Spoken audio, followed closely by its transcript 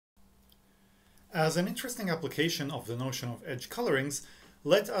As an interesting application of the notion of edge colorings,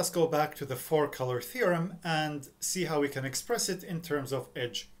 let us go back to the Four Colour Theorem and see how we can express it in terms of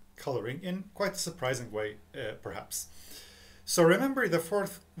edge coloring in quite a surprising way, perhaps. So remember the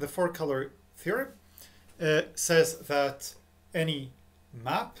Four Colour Theorem says that any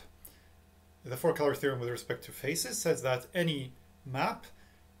map, the Four Colour Theorem with respect to faces says that any map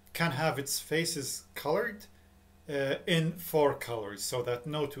can have its faces colored in four colors, so that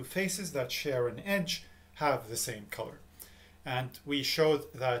no two faces that share an edge have the same color. And we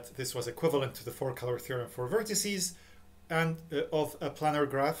showed that this was equivalent to the Four Colour Theorem for vertices and of a planar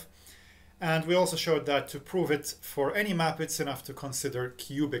graph. And we also showed that to prove it for any map, it's enough to consider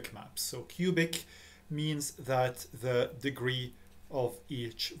cubic maps. So cubic means that the degree of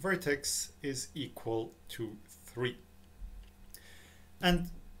each vertex is equal to 3. And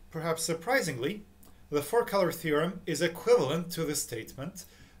perhaps surprisingly, the Four Colour Theorem is equivalent to the statement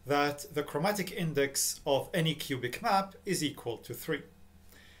that the chromatic index of any cubic map is equal to 3.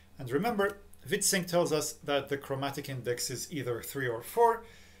 And remember, Witzing tells us that the chromatic index is either 3 or 4,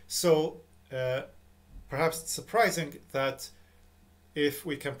 so perhaps it's surprising that if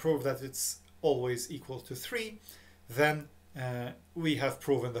we can prove that it's always equal to 3, then we have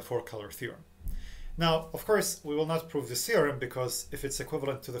proven the Four Colour Theorem. Now, of course, we will not prove this theorem because if it's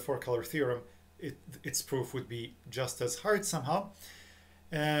equivalent to the Four Colour Theorem, its proof would be just as hard somehow.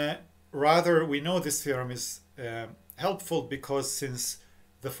 Rather, we know this theorem is helpful because since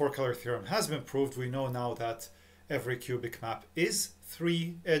the Four Colour Theorem has been proved, we know now that every cubic map is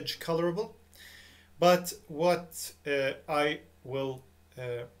 3-edge colorable. But what I will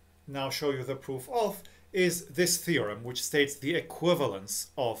now show you the proof of is this theorem, which states the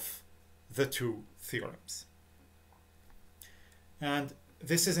equivalence of the two theorems. And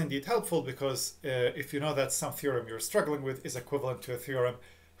this is indeed helpful because if you know that some theorem you're struggling with is equivalent to a theorem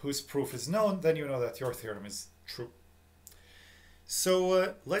whose proof is known, then you know that your theorem is true.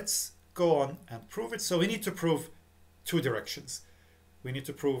 So let's go on and prove it. So we need to prove two directions. We need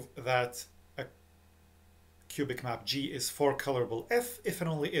to prove that a cubic map G is 4-colorable F if and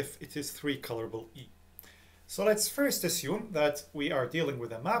only if it is 3-colorable E. So let's first assume that we are dealing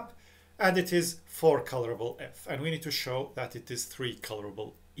with a map and it is 4-colorable F, and we need to show that it is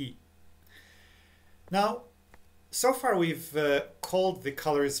 3-colorable E. Now, so far we've called the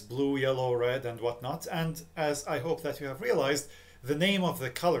colors blue, yellow, red, and whatnot, and as I hope that you have realized, the name of the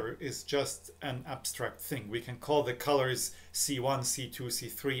color is just an abstract thing. We can call the colors C1, C2,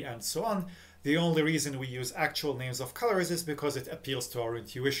 C3, and so on. The only reason we use actual names of colors is because it appeals to our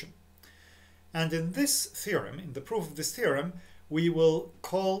intuition. And in this theorem, in the proof of this theorem, we will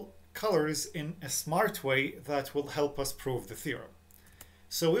call colors in a smart way that will help us prove the theorem.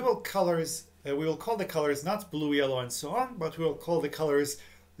 So we will call the colors not blue, yellow, and so on, but we will call the colors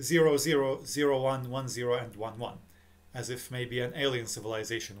 0, 0, 0, 1, 1, 0, and 1, 1, as if maybe an alien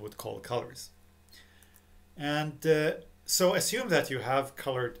civilization would call colors. And so assume that you have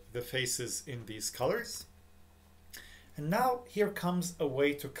colored the faces in these colors. And now here comes a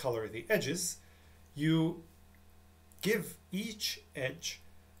way to color the edges. You give each edge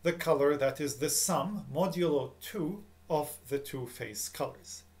the color that is the sum modulo 2 of the two face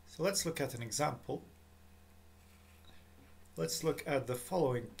colors. So let's look at an example. Let's look at the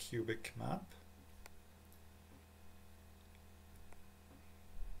following cubic map.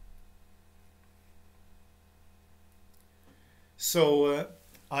 So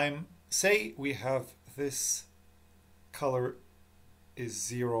say we have this color is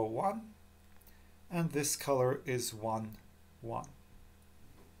 0, 1, and this color is 1, 1.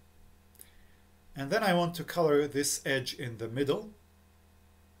 And then I want to color this edge in the middle.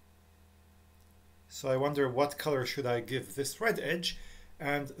 So I wonder what color should I give this red edge,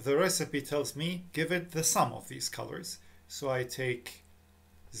 and the recipe tells me give it the sum of these colors. So I take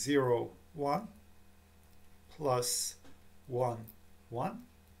 0, 1 plus 1, 1.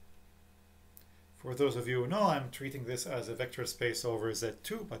 For those of you who know, I'm treating this as a vector space over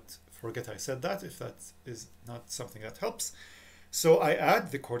Z2, but forget I said that if that is not something that helps. So I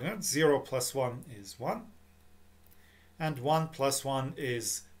add the coordinates. 0 plus 1 is 1, and 1 plus 1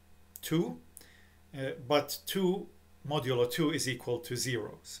 is 2, but 2 modulo 2 is equal to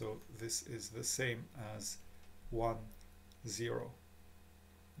 0. So this is the same as 1, 0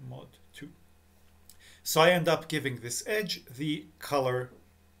 mod 2. So I end up giving this edge the color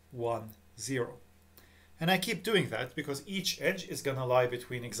 1, 0. And I keep doing that because each edge is going to lie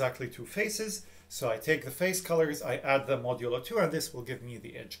between exactly two faces. So I take the face colors, I add the modulo 2, and this will give me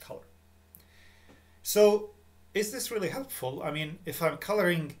the edge color. So is this really helpful? I mean, if I'm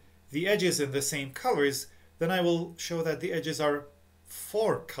coloring the edges in the same colors, then I will show that the edges are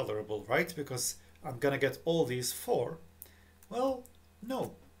four colorable, right? Because I'm gonna get all these four. Well,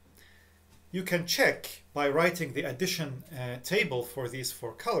 no. You can check by writing the addition table for these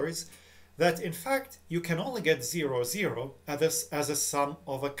four colors that in fact you can only get 0, 0 as a sum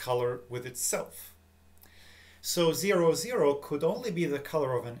of a color with itself. So 0, 0 could only be the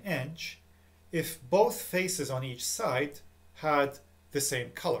color of an edge if both faces on each side had the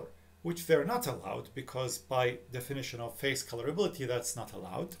same color, which they're not allowed because by definition of face colorability that's not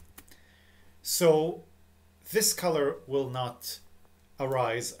allowed. So this color will not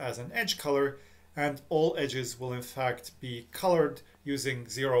arise as an edge color, and all edges will in fact be colored using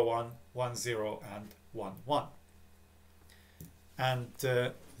 0, 1, 1, 0, and 1, 1. And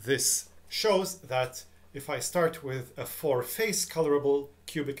this shows that if I start with a 4-face colorable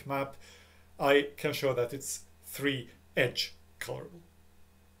cubic map, I can show that it's 3 edge colorable.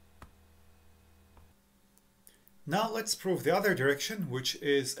 Now let's prove the other direction, which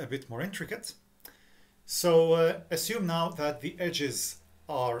is a bit more intricate. So assume now that the edges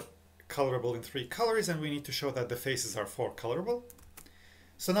are colorable in 3 colors, and we need to show that the faces are 4 colorable.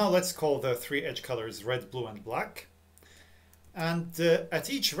 So now let's call the 3 edge colors red, blue, and black. And at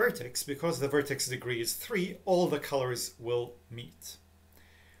each vertex, because the vertex degree is 3, all the colors will meet.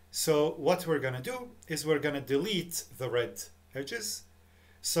 So what we're going to do is we're going to delete the red edges.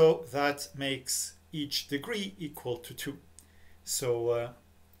 So that makes each degree equal to 2. So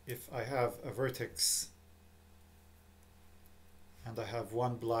if I have a vertex and I have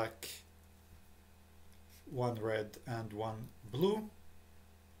 1 black, 1 red, and 1 blue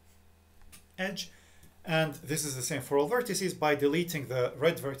edge, and this is the same for all vertices, by deleting the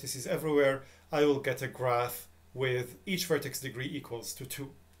red vertices everywhere, I will get a graph with each vertex degree equals to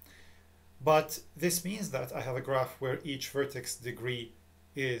 2. But this means that I have a graph where each vertex degree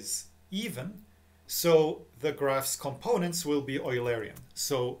is even, so the graph's components will be Eulerian.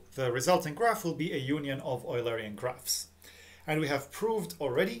 So the resulting graph will be a union of Eulerian graphs. And we have proved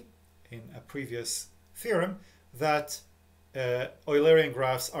already in a previous theorem that Eulerian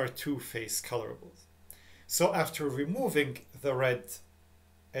graphs are 2-face colorable. So after removing the red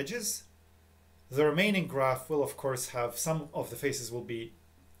edges, the remaining graph will of course have some of the faces will be,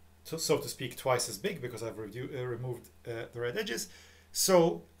 so to speak, twice as big because I've removed the red edges.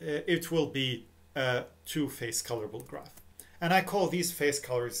 So it will be a 2-face colorable graph. And I call these face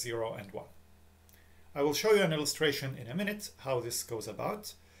colors 0 and 1. I will show you an illustration in a minute how this goes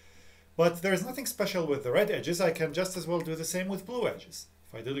about. But there's nothing special with the red edges. I can just as well do the same with blue edges.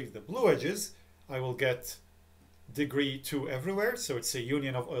 If I delete the blue edges, I will get degree 2 everywhere. So it's a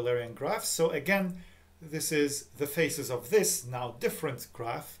union of Eulerian graphs. So again, this is the faces of this now different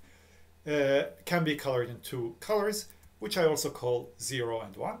graph can be colored in 2 colors, which I also call 0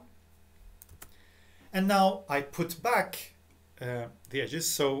 and 1. And now I put back the edges.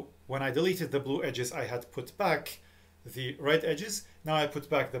 So when I deleted the blue edges, I had put back the red edges. Now I put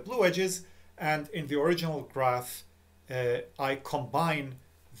back the blue edges, and in the original graph, I combine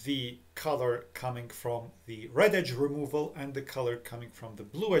the color coming from the red edge removal and the color coming from the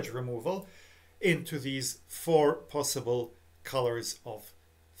blue edge removal into these 4 possible colors of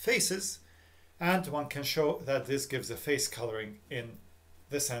faces. And one can show that this gives a face coloring in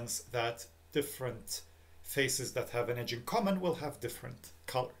the sense that different faces that have an edge in common will have different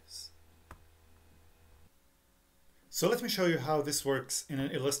colors. So let me show you how this works in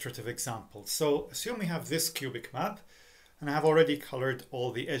an illustrative example. So assume we have this cubic map, and I have already colored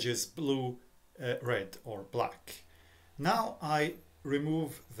all the edges blue, red, or black. Now I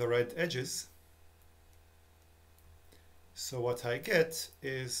remove the red edges. So what I get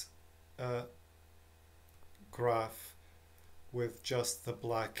is a graph with just the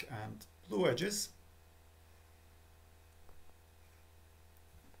black and blue edges.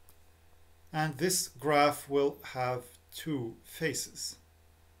 And this graph will have 2 faces.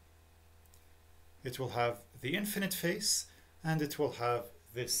 It will have the infinite face, and it will have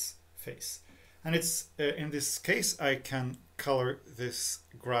this face. And it's in this case, I can color this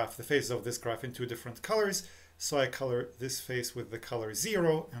graph, the faces of this graph, in 2 different colors. So I color this face with the color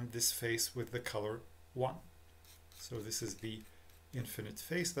 0 and this face with the color 1. So this is the infinite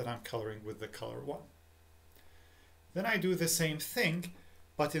face that I'm coloring with the color 1. Then I do the same thing,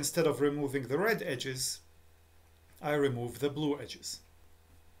 but instead of removing the red edges, I remove the blue edges.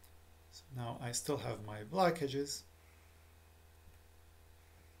 So now I still have my black edges,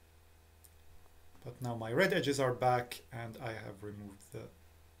 but now my red edges are back and I have removed the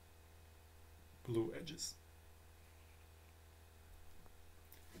blue edges.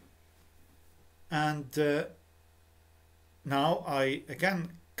 And now I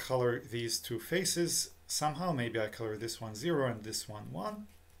again color these 2 faces. somehow. Maybe I color this one 0 and this one 1.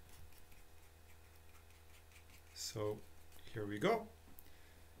 So here we go.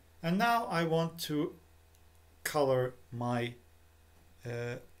 And now I want to color my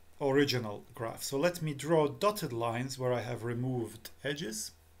original graph. So let me draw dotted lines where I have removed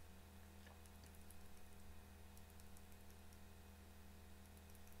edges.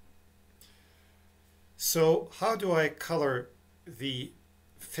 So how do I color the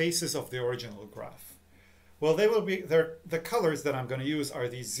faces of the original graph? Well, they will be the colors that I'm going to use are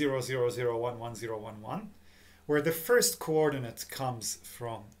these 0, 0, 0, 1, 1, 0, 1, 1, where the first coordinate comes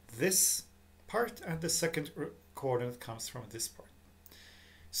from this part and the second coordinate comes from this part.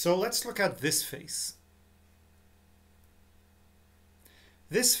 So let's look at this face.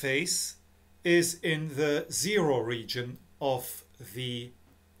 This face is in the 0 region of the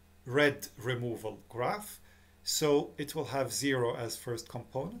red removal graph, so it will have 0 as first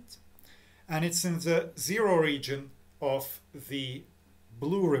component, and it's in the 0 region of the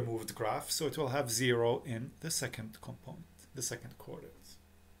blue removed graph, so it will have 0 in the second component, the second coordinate.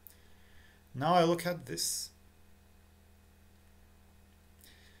 Now I look at this.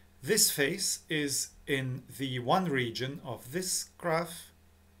 This face is in the 1 region of this graph,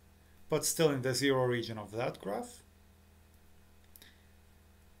 but still in the 0 region of that graph.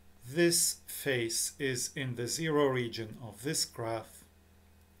 This face is in the 0 region of this graph,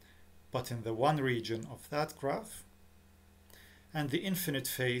 but in the 1 region of that graph. And the infinite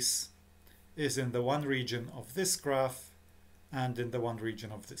face is in the 1 region of this graph and in the 1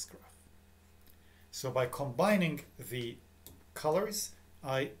 region of this graph. So by combining the colors,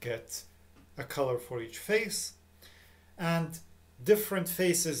 I get a color for each face, and different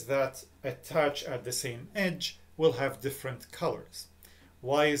faces that attach at the same edge will have different colors.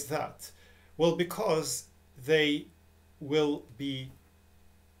 Why is that? Well, because they will be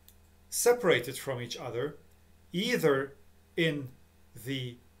separated from each other either in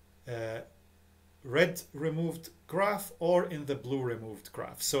the red removed graph or in the blue removed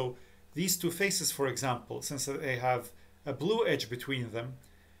graph. So these two faces, for example, since they have a blue edge between them,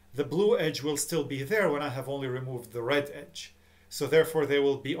 the blue edge will still be there when I have only removed the red edge. So therefore they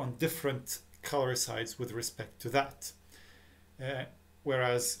will be on different color sides with respect to that.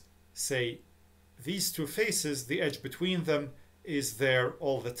 Whereas, say, these two faces, the edge between them is there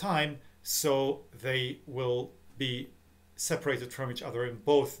all the time, so they will be separated from each other in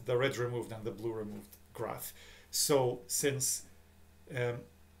both the red removed and the blue removed graph. So since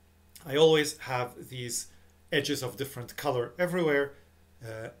I always have these edges of different color everywhere,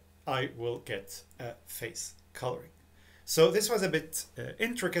 I will get a face coloring. So this was a bit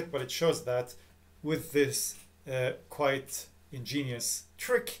intricate, but it shows that with this quite ingenious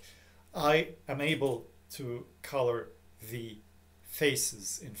trick, I am able to color the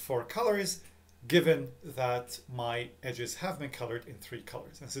faces in 4 colors, given that my edges have been colored in 3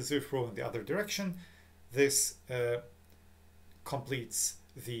 colors. And since we've rolled in the other direction, this completes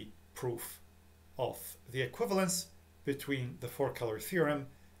the proof of the equivalence between the 4 color theorem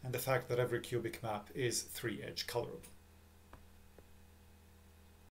and the fact that every cubic map is 3-edge colorable.